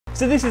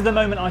So this is the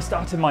moment I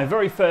started my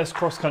very first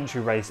cross-country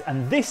race,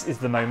 and this is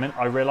the moment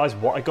I realised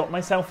what I got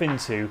myself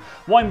into.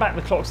 Wind back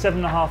the clock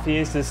 7.5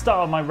 years to the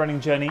start of my running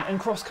journey, and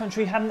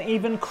cross-country hadn't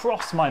even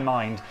crossed my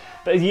mind.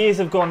 But as years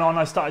have gone on,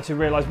 I started to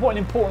realise what an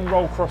important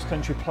role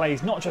cross-country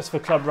plays, not just for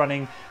club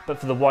running, but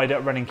for the wider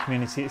running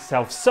community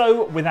itself.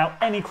 So, without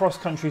any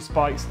cross-country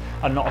spikes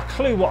and not a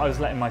clue what I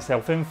was letting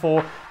myself in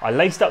for, I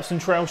laced up some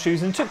trail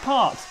shoes and took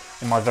part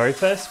in my very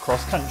first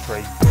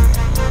cross-country.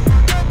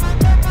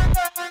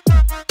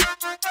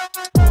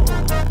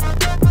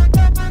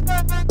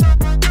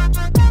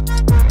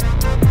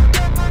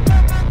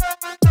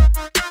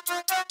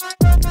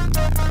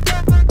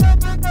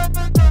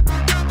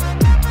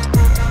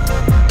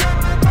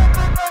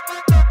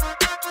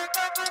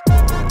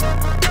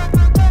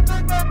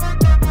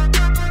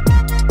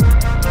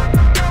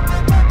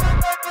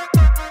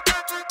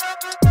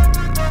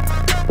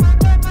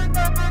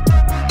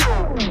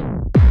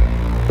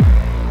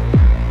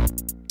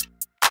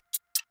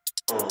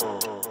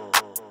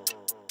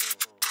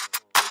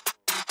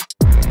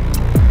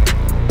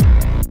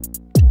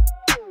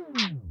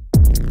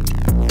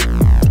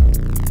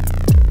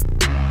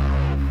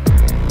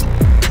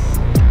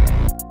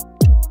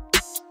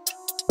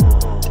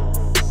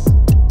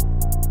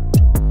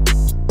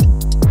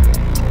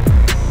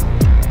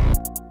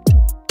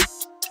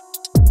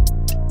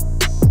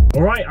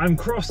 Alright, I'm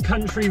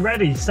cross-country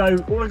ready, so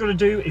all I've got to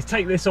do is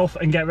take this off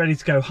and get ready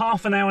to go.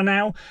 Half an hour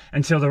now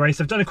until the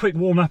race. I've done a quick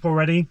warm-up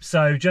already,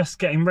 so just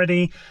getting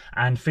ready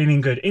and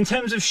feeling good. In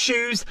terms of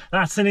shoes,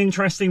 that's an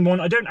interesting one.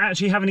 I don't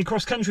actually have any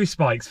cross-country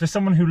spikes. For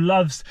someone who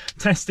loves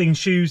testing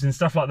shoes and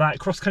stuff like that,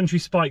 cross-country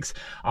spikes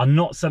are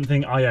not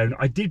something I own.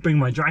 I did bring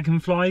my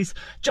Dragonflies,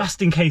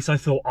 just in case I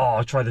thought, oh,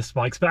 I'll try the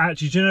spikes. But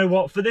actually, do you know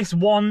what? For this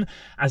one,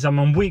 as I'm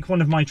on week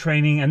 1 of my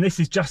training, and this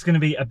is just going to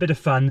be a bit of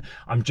fun,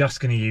 I'm just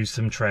going to use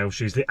some trail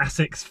shoes. The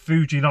Asics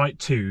Fuji Light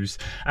 2s.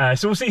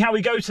 So we'll see how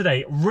we go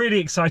today. Really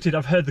excited.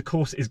 I've heard the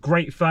course is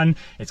great fun.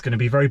 It's going to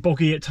be very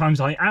boggy at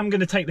times. I am going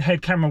to take the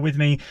head camera with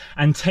me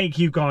and take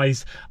you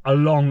guys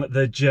along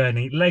the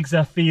journey. Legs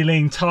are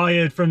feeling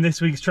tired from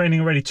this week's training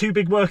already. 2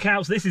 big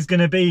workouts. This is going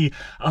to be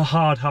a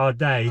hard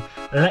day.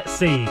 Let's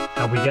see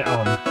how we get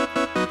on.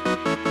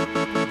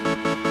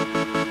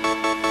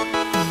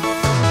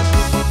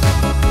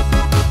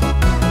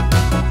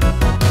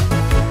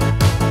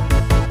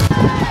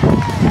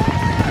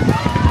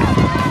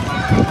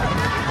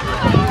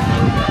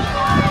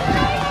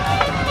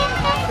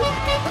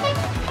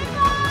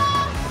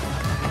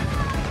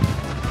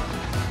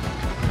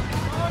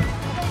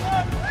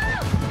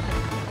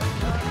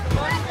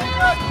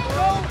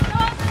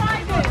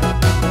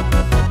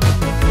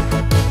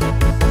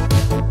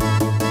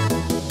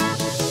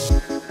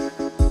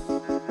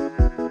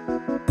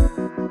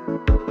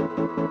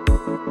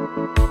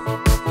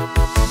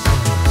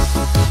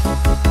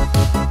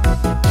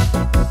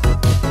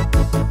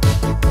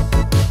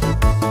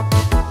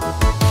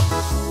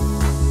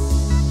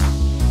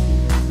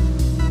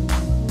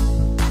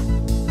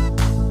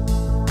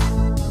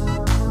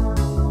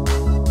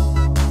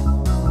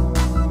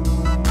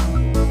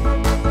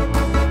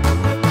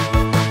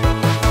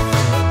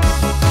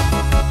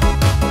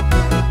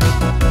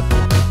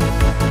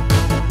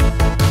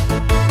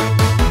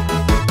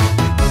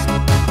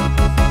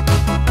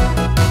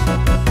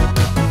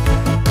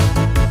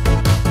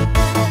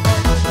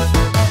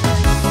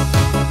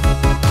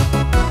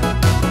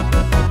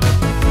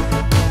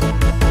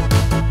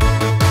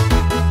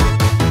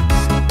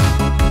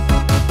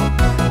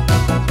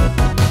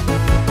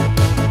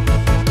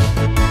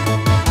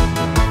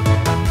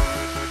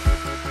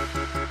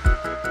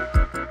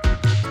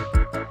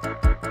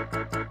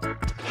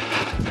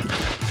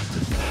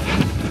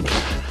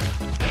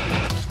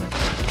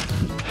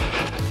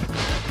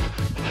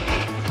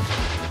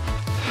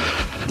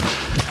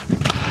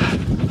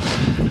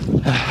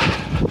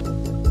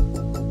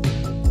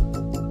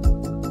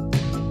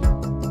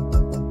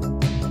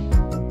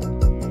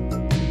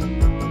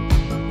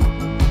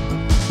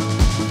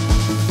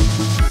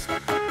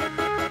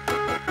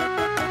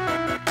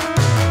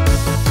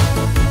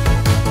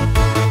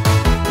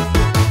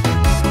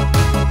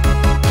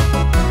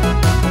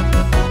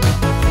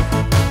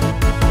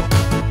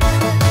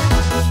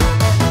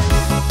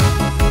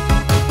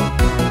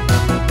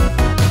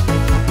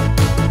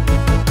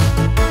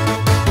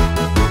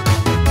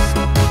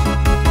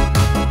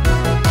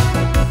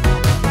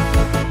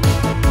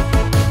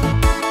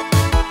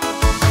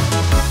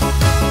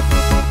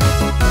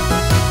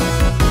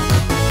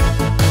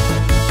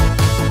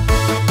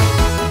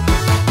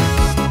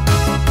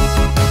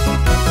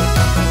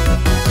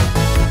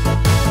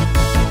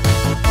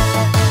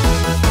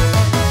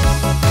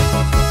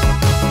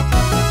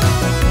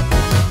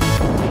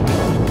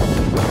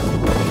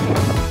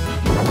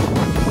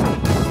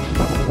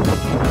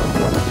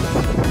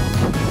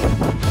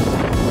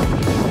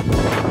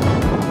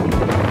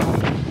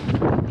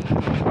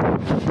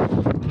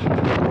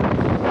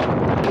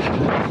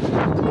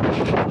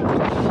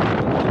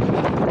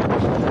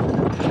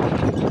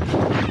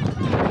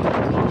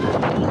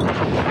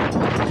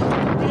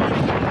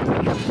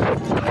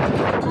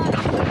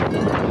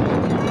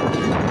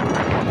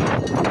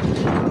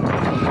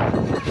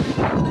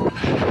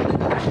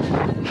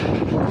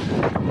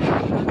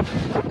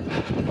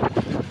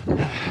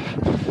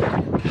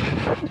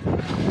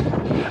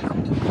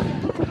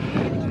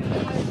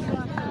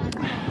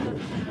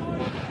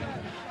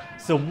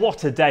 So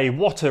what a day,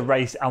 what a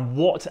race, and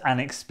what an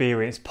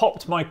experience.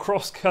 Popped my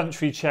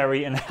cross-country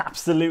cherry and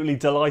absolutely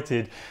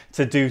delighted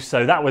to do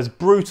so. That was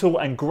brutal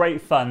and great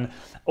fun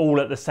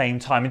all at the same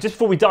time. And just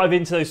before we dive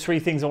into those three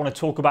things I want to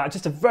talk about,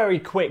 just a very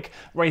quick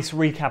race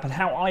recap and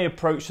how I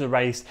approached the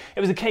race. It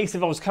was a case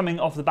of I was coming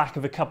off the back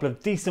of a couple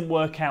of decent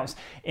workouts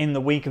in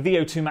the week, a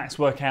VO2 max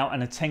workout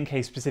and a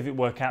 10k specific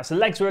workout. So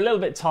legs were a little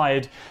bit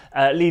tired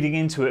leading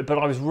into it, but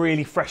I was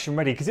really fresh and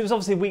ready because it was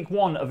obviously week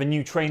one of a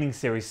new training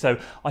series. So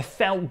I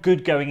felt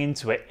good going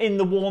into it. In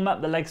the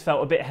warm-up, the legs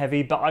felt a bit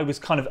heavy, but I was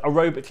kind of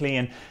aerobically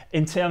and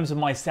in terms of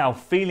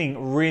myself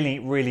feeling really,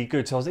 really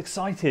good. So I was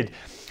excited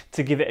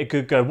to give it a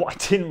good go. What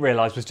I didn't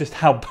realise was just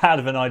how bad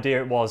of an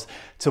idea it was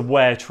to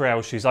wear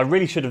trail shoes. I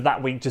really should have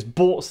that week just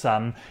bought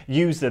some,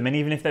 used them, and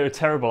even if they were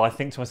terrible, I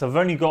think to myself, I've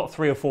only got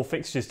 3 or 4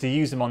 fixtures to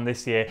use them on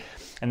this year,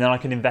 and then I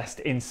can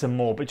invest in some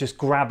more, but just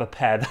grab a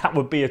pair. That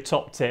would be a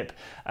top tip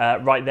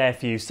right there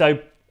for you. So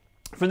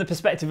from the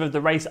perspective of the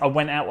race, I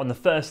went out on the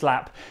first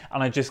lap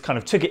and I just kind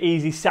of took it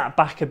easy, sat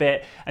back a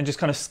bit and just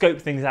kind of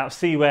scoped things out,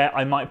 see where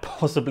I might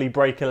possibly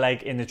break a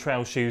leg in the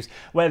trail shoes,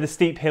 where the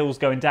steep hills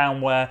going down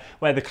were,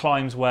 where the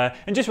climbs were,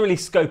 and just really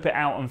scope it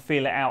out and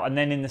feel it out. And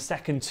then in the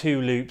second 2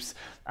 loops,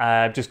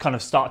 just kind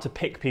of start to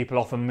pick people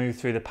off and move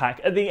through the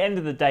pack. At the end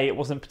of the day, it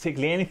wasn't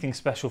particularly anything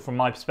special from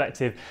my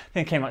perspective. I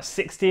think I came like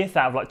 60th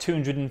out of like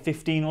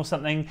 215 or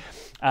something.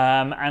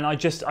 And I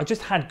just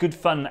had good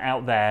fun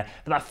out there.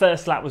 But that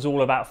first lap was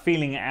all about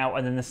feeling it out,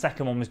 and then the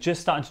second one was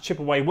just starting to chip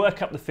away,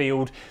 work up the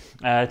field,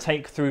 go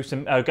through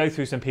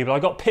some people. I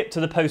got pipped to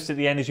the post at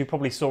the end, as you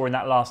probably saw in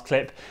that last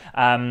clip.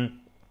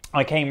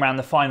 I came round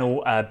the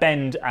final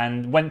bend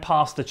and went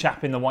past the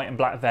chap in the white and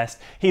black vest.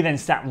 He then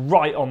sat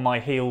right on my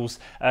heels,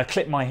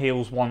 clipped my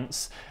heels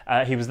once.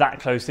 He was that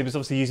close. He was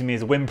obviously using me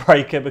as a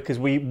windbreaker because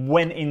we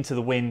went into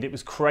the wind. It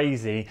was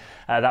crazy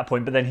at that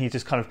point, but then he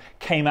just kind of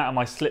came out of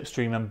my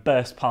slipstream and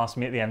burst past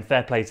me at the end.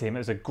 Fair play to him. It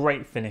was a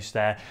great finish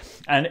there.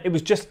 And it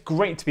was just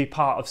great to be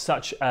part of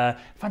such a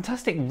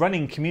fantastic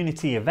running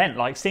community event,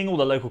 like seeing all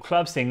the local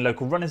clubs, seeing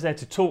local runners there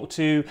to talk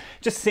to,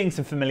 just seeing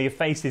some familiar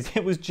faces.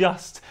 It was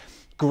just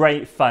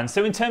great fun.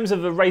 So in terms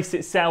of the race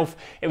itself,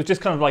 it was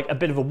just kind of like a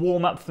bit of a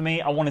warm-up for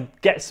me. I want to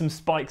get some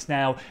spikes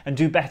now and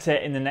do better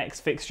in the next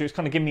fixture. It's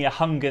kind of giving me a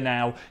hunger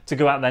now to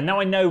go out there. Now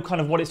I know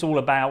kind of what it's all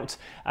about,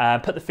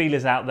 put the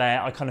feelers out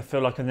there. I kind of feel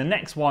like in the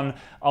next one,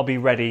 I'll be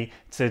ready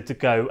to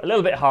go a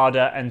little bit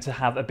harder and to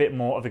have a bit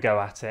more of a go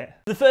at it.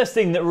 The first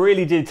thing that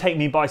really did take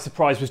me by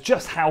surprise was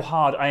just how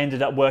hard I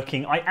ended up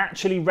working. I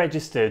actually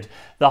registered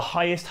the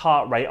highest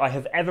heart rate I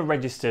have ever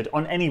registered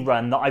on any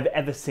run that I've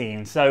ever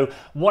seen. So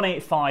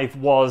 185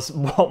 was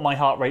what my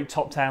heart rate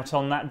topped out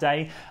on that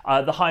day.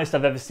 The highest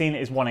I've ever seen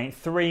it is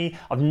 183.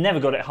 I've never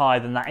got it higher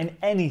than that in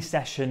any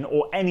session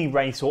or any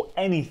race or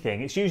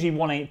anything. It's usually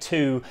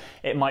 182.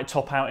 It might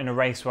top out in a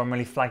race where I'm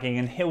really flagging,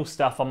 and hill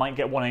stuff I might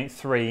get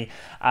 183.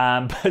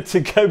 But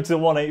to go to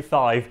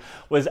 185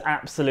 was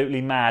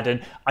absolutely mad.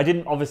 And I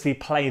didn't obviously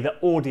play the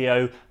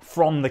audio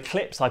from the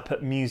clips. I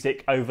put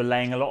music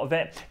overlaying a lot of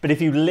it. But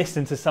if you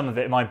listen to some of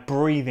it, my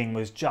breathing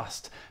was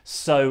just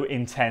so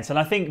intense. And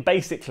I think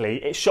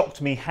basically it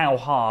shocked me how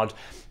hard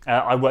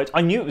I worked.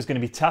 I knew it was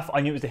going to be tough. I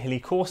knew it was a hilly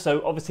course,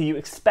 so obviously you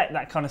expect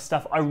that kind of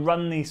stuff. I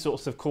run these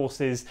sorts of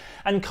courses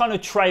and kind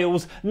of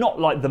trails, not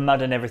like the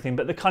mud and everything,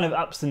 but the kind of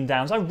ups and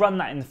downs. I run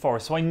that in the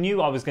forest, so I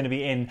knew I was going to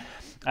be in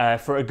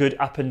for a good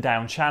up and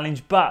down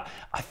challenge. But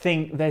I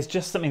think there's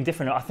just something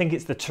different. I think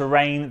it's the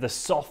terrain, the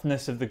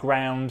softness of the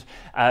ground,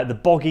 the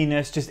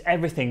bogginess, just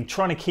everything.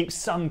 Trying to keep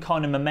some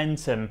kind of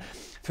momentum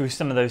through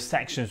some of those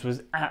sections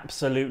was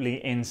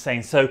absolutely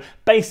insane. So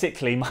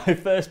basically my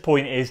first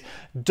point is,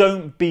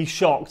 don't be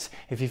shocked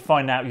if you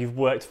find out you've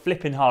worked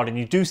flipping hard and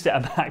you do set a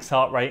max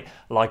heart rate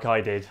like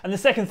I did. And the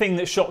second thing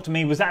that shocked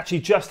me was actually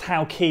just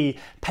how key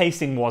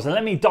pacing was. And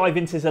let me dive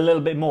into this a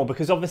little bit more,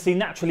 because obviously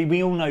naturally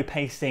we all know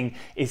pacing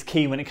is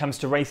key when it comes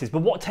to races.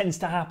 But what tends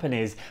to happen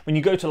is when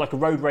you go to like a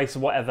road race or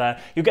whatever,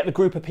 you get the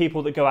group of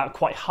people that go out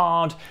quite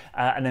hard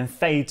and then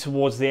fade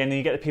towards the end, and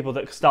you get the people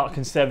that start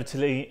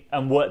conservatively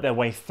and work their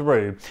way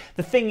through.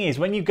 The thing is,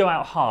 when you go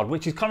out hard,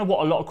 which is kind of what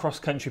a lot of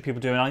cross-country people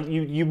do,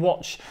 and you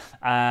watch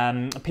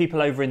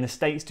people over in the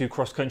States do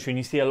cross-country, and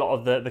you see a lot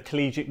of the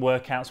collegiate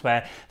workouts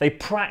where they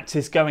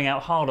practice going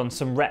out hard on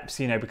some reps,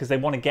 you know, because they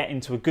want to get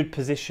into a good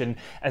position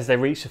as they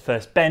reach the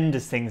first bend,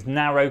 as things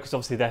narrow, because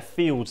obviously their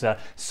fields are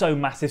so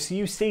massive. So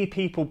you see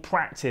people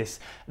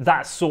practice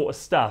that sort of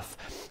stuff.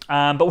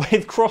 But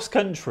with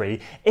cross-country,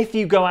 if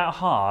you go out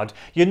hard,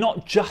 you're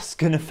not just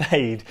going to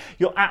fade.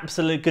 You're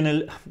absolutely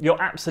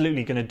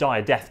going to die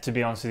a death, to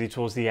be honest with you,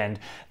 towards the end.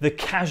 The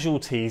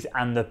casualties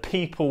and the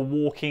people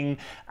walking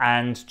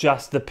and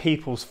just the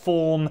people's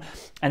form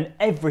and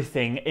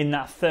everything in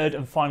that third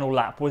and final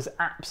lap was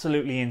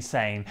absolutely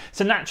insane.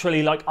 So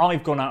naturally, like,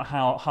 I've gone out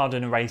hard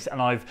in a race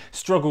and I've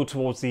struggled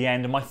towards the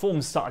end and my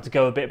form's started to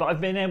go a bit, but I've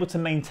been able to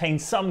maintain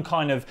some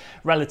kind of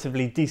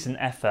relatively decent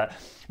effort.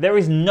 There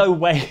is no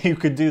way you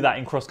could do that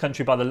in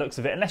cross-country by the looks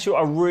of it, unless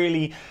you're a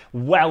really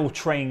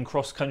well-trained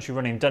cross-country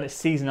runner, done it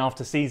season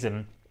after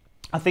season.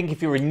 I think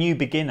if you're a new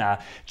beginner,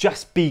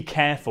 just be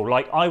careful.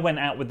 Like, I went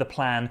out with the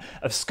plan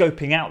of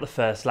scoping out the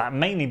first lap,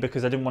 mainly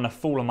because I didn't want to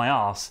fall on my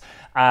arse.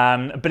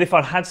 But if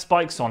I'd had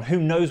spikes on, who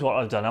knows what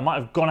I'd done. I might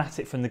have gone at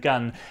it from the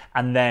gun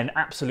and then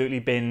absolutely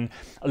been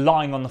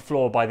lying on the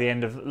floor by the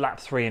end of lap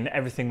 3 and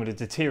everything would have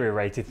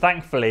deteriorated.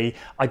 Thankfully,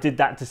 I did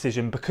that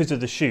decision because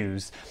of the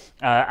shoes.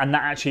 And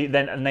that actually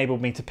then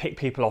enabled me to pick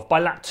people off. By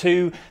lap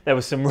 2, there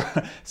was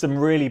some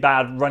really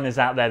bad runners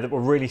out there that were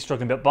really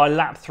struggling. But by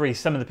lap 3,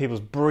 some of the people's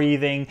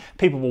breathing,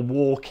 people were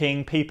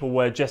walking, people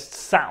were just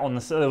sat on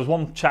the... There was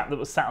one chap that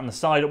was sat on the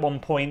side at one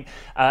point.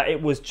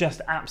 It was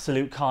just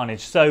absolute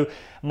carnage. So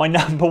my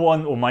number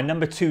 1 or my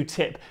number 2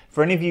 tip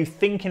for any of you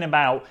thinking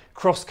about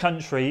cross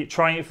country,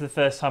 trying it for the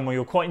first time or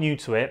you're quite new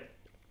to it,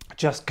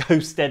 just go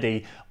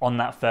steady on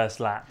that first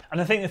lap. And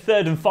I think the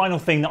third and final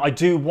thing that I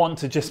do want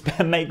to just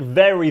make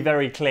very,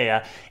 very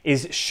clear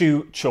is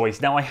shoe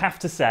choice. Now, I have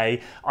to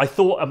say, I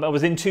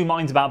was in two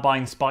minds about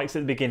buying spikes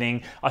at the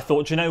beginning. I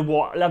thought, you know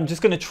what, I'm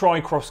just going to try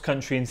cross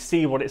country and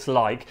see what it's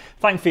like.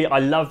 Thankfully, I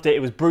loved it. It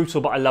was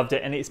brutal, but I loved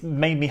it, and it's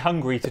made me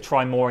hungry to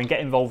try more and get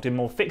involved in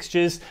more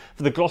fixtures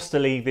for the Gloucester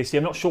League this year.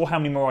 I'm not sure how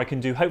many more I can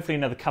do, hopefully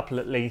another couple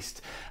at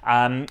least. So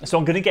I'm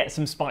going to get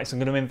some spikes. I'm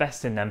going to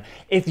invest in them.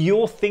 If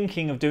you're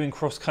thinking of doing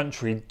cross country,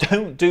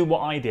 don't do what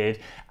I did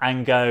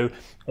and go,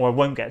 or I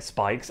won't get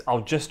spikes,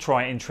 I'll just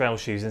try it in trail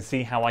shoes and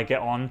see how I get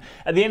on.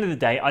 At the end of the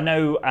day, I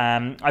know,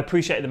 I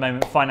appreciate at the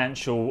moment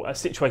financial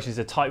situations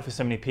are tight for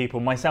so many people,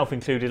 myself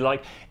included.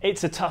 Like,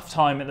 it's a tough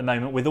time at the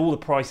moment with all the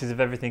prices of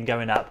everything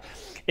going up.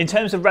 In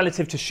terms of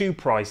relative to shoe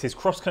prices,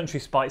 cross-country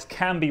spikes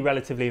can be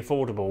relatively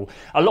affordable.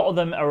 A lot of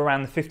them are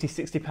around the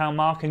 £50–60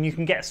 mark, and you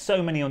can get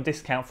so many on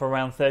discount for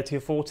around 30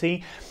 or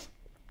 40.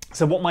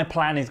 So what my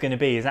plan is going to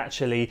be is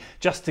actually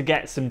just to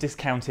get some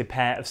discounted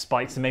pair of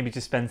spikes and maybe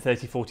just spend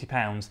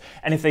 £30–40.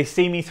 And if they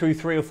see me through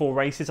 3 or 4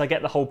 races, I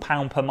get the whole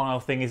pound per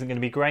mile thing isn't going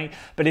to be great.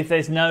 But if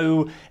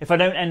I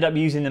don't end up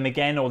using them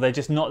again, or they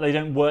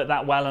don't work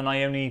that well and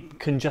I only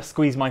can just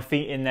squeeze my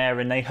feet in there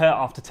and they hurt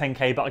after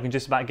 10k, but I can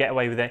just about get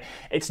away with it,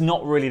 it's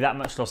not really that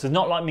much loss. It's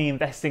not like me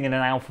investing in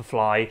an Alpha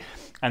Fly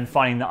and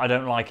finding that I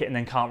don't like it and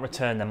then can't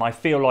return them. I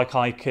feel like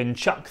I can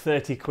chuck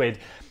 30 quid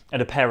at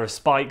a pair of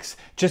spikes,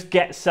 just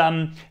get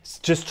some,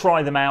 just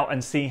try them out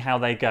and see how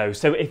they go.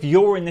 So if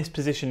you're in this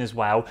position as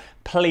well,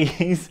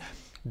 please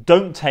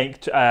don't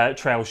take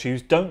trail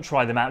shoes, don't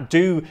try them out,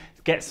 do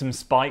get some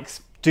spikes,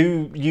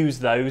 do use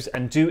those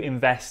and do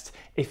invest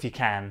if you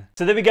can.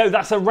 So there we go,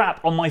 that's a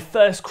wrap on my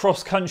first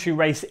cross-country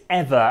race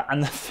ever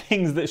and the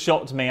things that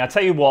shocked me. I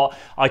tell you what,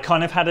 I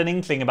kind of had an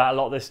inkling about a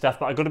lot of this stuff,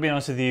 but I've got to be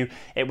honest with you,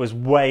 it was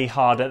way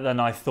harder than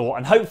I thought,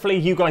 and hopefully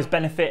you guys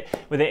benefit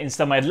with it in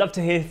some way. I'd love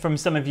to hear from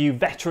some of you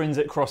veterans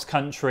at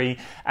cross-country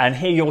and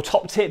hear your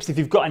top tips. If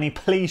you've got any,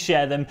 please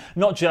share them,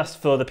 not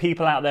just for the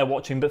people out there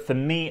watching, but for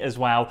me as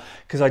well,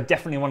 because I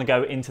definitely want to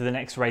go into the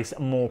next race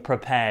more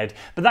prepared.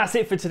 But that's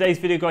it for today's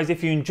video, guys.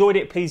 If you enjoyed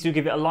it, please do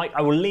give it a like.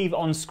 I will leave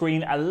on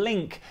screen a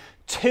link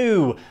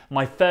to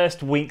my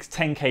first week's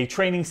 10k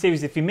training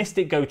series. If you missed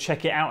it, go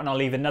check it out, and I'll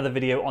leave another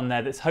video on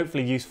there that's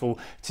hopefully useful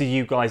to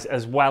you guys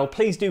as well.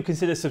 Please do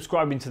consider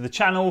subscribing to the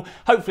channel.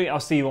 Hopefully I'll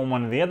see you on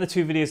one of the other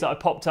 2 videos that I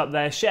popped up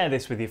there. Share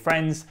this with your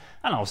friends,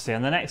 and I'll see you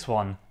on the next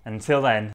one. Until then.